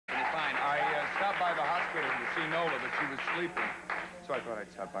see Nola, but she was sleeping. So I thought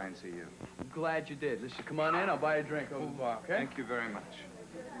I'd stop by and see you. I'm glad you did. Listen, come on in. I'll buy you a drink over the bar, okay? Thank you very much.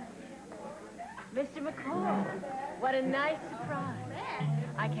 Mr. McCall, what a nice surprise.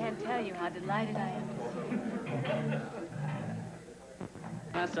 I can't tell you how delighted I am to see you.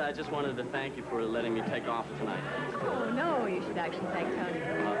 Vanessa, I just wanted to thank you for letting me take off tonight. Oh, no, you should actually thank Tony.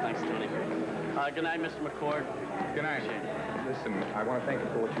 Oh, thanks, Tony. Good night, Mr. McCord. Good night. Listen, I want to thank you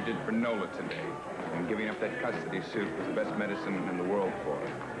for what you did for Nola today. And giving up that custody suit was the best medicine in the world for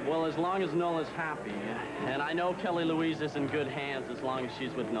her. Well, as long as Nola's happy. And I know Kelly Louise is in good hands as long as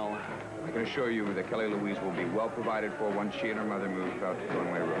she's with Nola. I can assure you that Kelly Louise will be well provided for once she and her mother move out to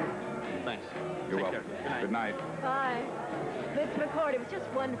Thornway Road. Thanks. You're welcome. Good night. Bye. Mr. McCord, it was just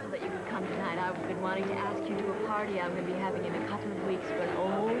wonderful that you could come tonight. I've been wanting to ask you to a party I'm going to be having in a couple of weeks for an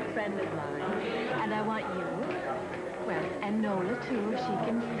old friend of mine. And I want you, well, and Nola, too, if she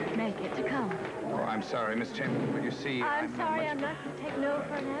can make it, to come. Oh, I'm sorry, Miss Chamberlain, but you see... I'm sorry, I'm not going to take no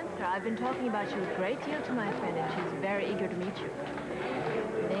for an answer. I've been talking about you a great deal to my friend, and she's very eager to meet you.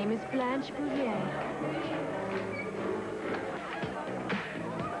 Her name is Blanche Bouvier.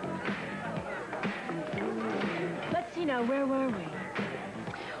 Let's see now, where were we?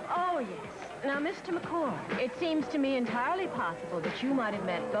 Oh, yes. Now, Mr. McCord, it seems to me entirely possible that you might have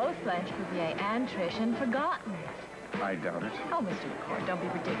met both Blanche Bouvier and Trish and forgotten it. I doubt it. Oh, Mr. McCord, don't be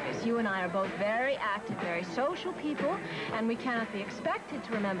ridiculous. You and I are both very active, very social people, and we cannot be expected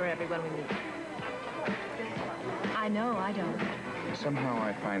to remember everyone we meet. I know, I don't. Somehow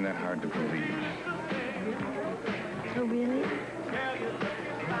I find that hard to believe. Oh, really?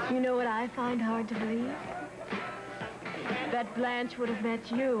 You know what I find hard to believe? That Blanche would have met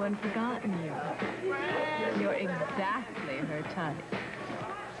you and forgotten you. You're exactly her type.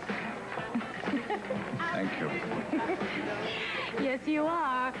 Thank you. Yes, you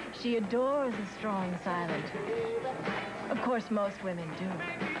are. She adores a strong, silent type. Of course, most women do.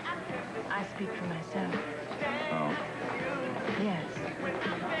 I speak for myself. Oh. Yes.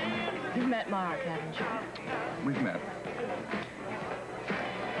 You've met Mark, haven't you? We've met.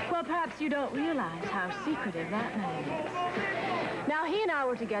 Well, perhaps you don't realize how secretive that man is. Now, he and I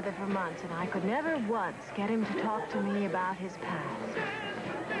were together for months, and I could never once get him to talk to me about his past.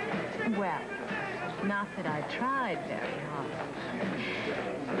 Well, not that I tried very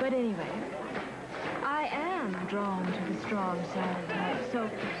hard. But anyway, I am drawn to the strong, silent type, so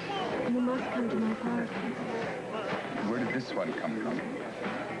you must come to my party. Where did this one come from?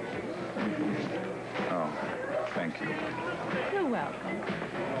 Oh, thank you. You're welcome.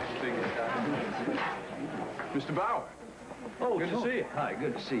 Mr. Bauer. Oh, good to see you. Hi,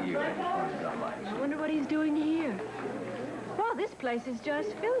 good to see you. I just wanted to drop by. I wonder what he's doing here. Well, this place is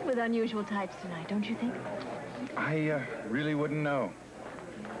just filled with unusual types tonight, don't you think? I really wouldn't know.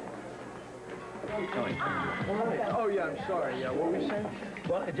 Tony. Oh, yeah, I'm sorry. Yeah, what were you saying?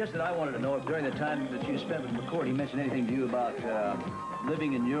 Well, it's just that I wanted to know if during the time that you spent with McCord, he mentioned anything to you about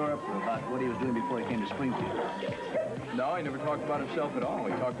living in Europe or about what he was doing before he came to Springfield. No, he never talked about himself at all.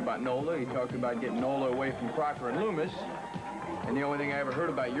 He talked about Nola. He talked about getting Nola away from Crocker and Loomis. And the only thing I ever heard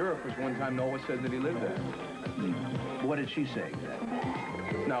about Europe was one time Nola said that he lived there. What did she say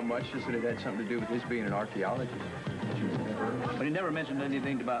exactly? Not much, just that it had something to do with his being an archaeologist. But he never mentioned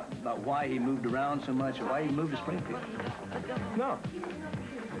anything about why he moved around so much or why he moved to Springfield. No.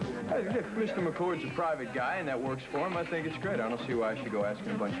 If Mr. McCord's a private guy and that works for him, I think it's great. I don't see why I should go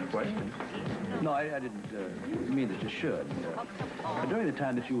asking a bunch of questions. No, I didn't mean that you should. But during the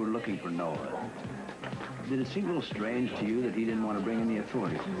time that you were looking for Nola, did it seem a little strange to you that he didn't want to bring in the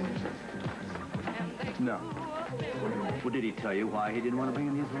authorities? No. Well, did he tell you why he didn't want to bring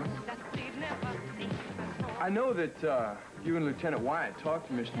in the authorities? I know that you and Lieutenant Wyatt talked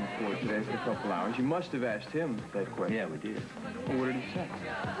to Mr. McCord today for a couple hours. You must have asked him that question. Yeah, we did. Well, what did he say?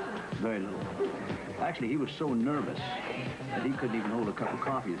 Very little. Actually, he was so nervous that he couldn't even hold a cup of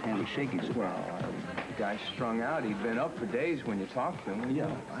coffee. His hand was shaking. So well, the guy's strung out. He'd been up for days when you talked to him. Yeah,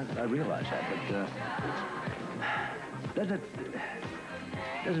 I realize that, but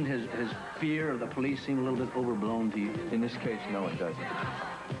doesn't his fear of the police seem a little bit overblown to you? In this case, no, it doesn't.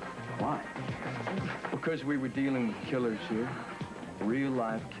 Why? Because we were dealing with killers here.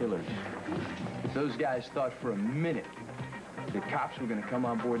 Real-life killers. If those guys thought for a minute the cops were going to come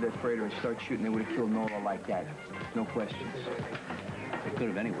on board that freighter and start shooting, they would have killed Nola like that. No questions. They could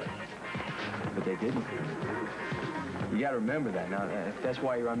have anyway. But they didn't. You got to remember that. Now, if that's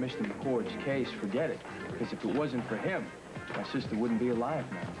why you're on Mr. McCord's case, forget it. Because if it wasn't for him, my sister wouldn't be alive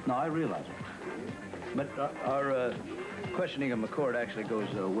now. No, I realize it. But our questioning of McCord actually goes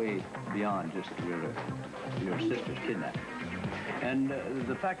way beyond just your sister's kidnapping. And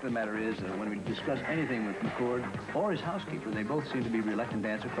the fact of the matter is, when we discuss anything with McCord or his housekeeper, they both seem to be reluctant to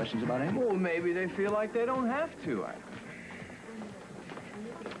answer questions about anything. Well, maybe they feel like they don't have to.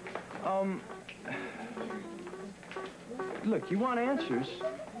 Look, you want answers?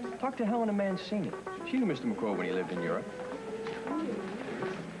 Talk to Helena Mancini. She knew Mr. McCord when he lived in Europe.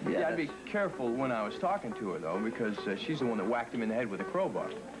 Yeah, I'd be careful when I was talking to her, though, because she's the one that whacked him in the head with a crowbar.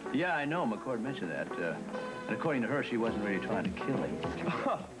 Yeah, I know. McCord mentioned that. And according to her, she wasn't really trying to kill him.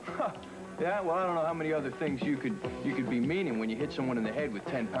 Yeah, well, I don't know how many other things you could be meaning when you hit someone in the head with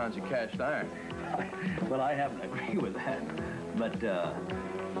 10 pounds of cast iron. Well, I happen to agree with that. But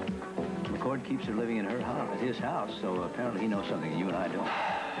McCord keeps her living in her house, at his house, so apparently he knows something you and I don't.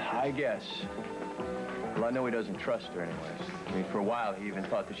 I guess. Well, I know he doesn't trust her anyways. I mean, for a while, he even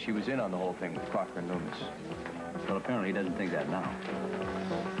thought that she was in on the whole thing with Crocker and Loomis. Well, apparently he doesn't think that now.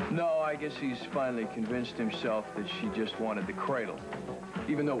 No, I guess he's finally convinced himself that she just wanted the cradle,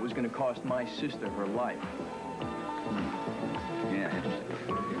 even though it was going to cost my sister her life. Yeah,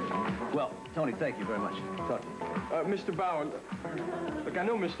 interesting. Well, Tony, thank you very much. Talk to you. Mr. Bauer, look, I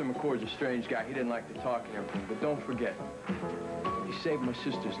know Mr. McCord's a strange guy. He didn't like to talk and everything, but don't forget, he saved my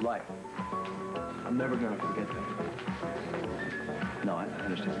sister's life. I'm never going to forget that. No, I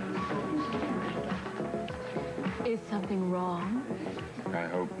understand. Is something wrong? I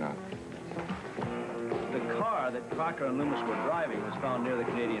hope not. The car that Crocker and Loomis were driving was found near the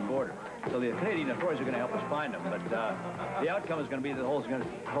Canadian border. So the Canadian authorities are going to help us find them, but the outcome is going to be that the whole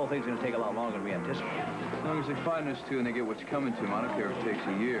thing's going to take a lot longer than we anticipated. As long as they find us two and they get what's coming to them, I don't care if it takes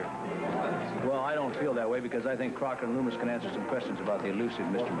a year. Well, I don't feel that way because I think Crocker and Loomis can answer some questions about the elusive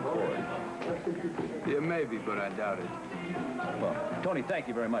Mr. McCord. Yeah, maybe, but I doubt it. Well, Tony, thank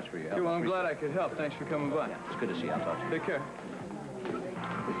you very much for your help. Sure, well, I'm glad I could help. Thanks for coming by. Yeah, it's good to see you. I'll talk to you. Take care.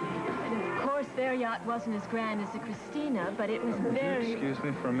 Of course, their yacht wasn't as grand as the Christina, but it was very... Excuse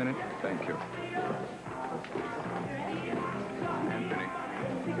me for a minute? Thank you. Anthony.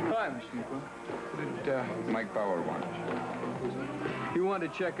 Hi, Mr. McCord. What did Mike Bauer want? He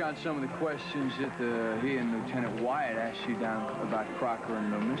wanted to check on some of the questions that he and Lieutenant Wyatt asked you down about Crocker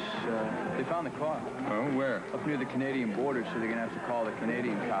and Loomis. They found the car. Oh, where? Up near the Canadian border, so they're going to have to call the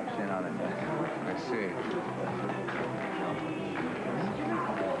Canadian cops in on it. I see.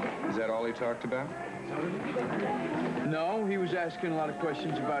 Is that all he talked about? No, he was asking a lot of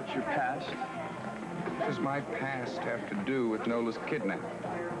questions about your past. What does my past have to do with Nola's kidnapping?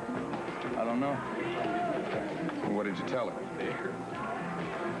 I don't know. Well, what did you tell him?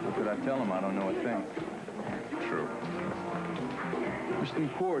 What did I tell him? I don't know a thing. True. Mr.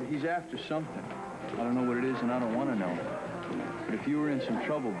 McCord, he's after something. I don't know what it is, and I don't want to know. But if you were in some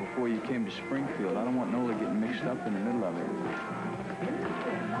trouble before you came to Springfield, I don't want Nola getting mixed up in the middle of it.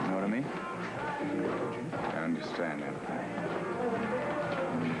 You know what I mean? I understand, Anthony.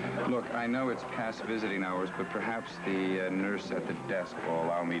 Look, I know it's past visiting hours, but perhaps the nurse at the desk will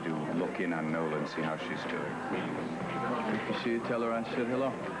allow me to look in on Nola and see how she's doing. If you see her, tell her I said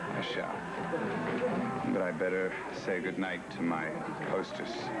hello. I shall. But I better say goodnight to my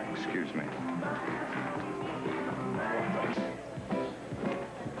hostess. Excuse me.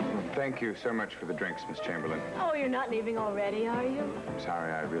 Thank you so much for the drinks, Miss Chamberlain. Oh, you're not leaving already, are you? I'm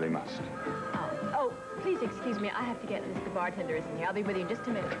sorry, I really must. Oh, please excuse me. I have to get this. The bartender isn't here. I'll be with you in just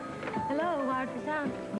a minute. Hello, Wired for Sound.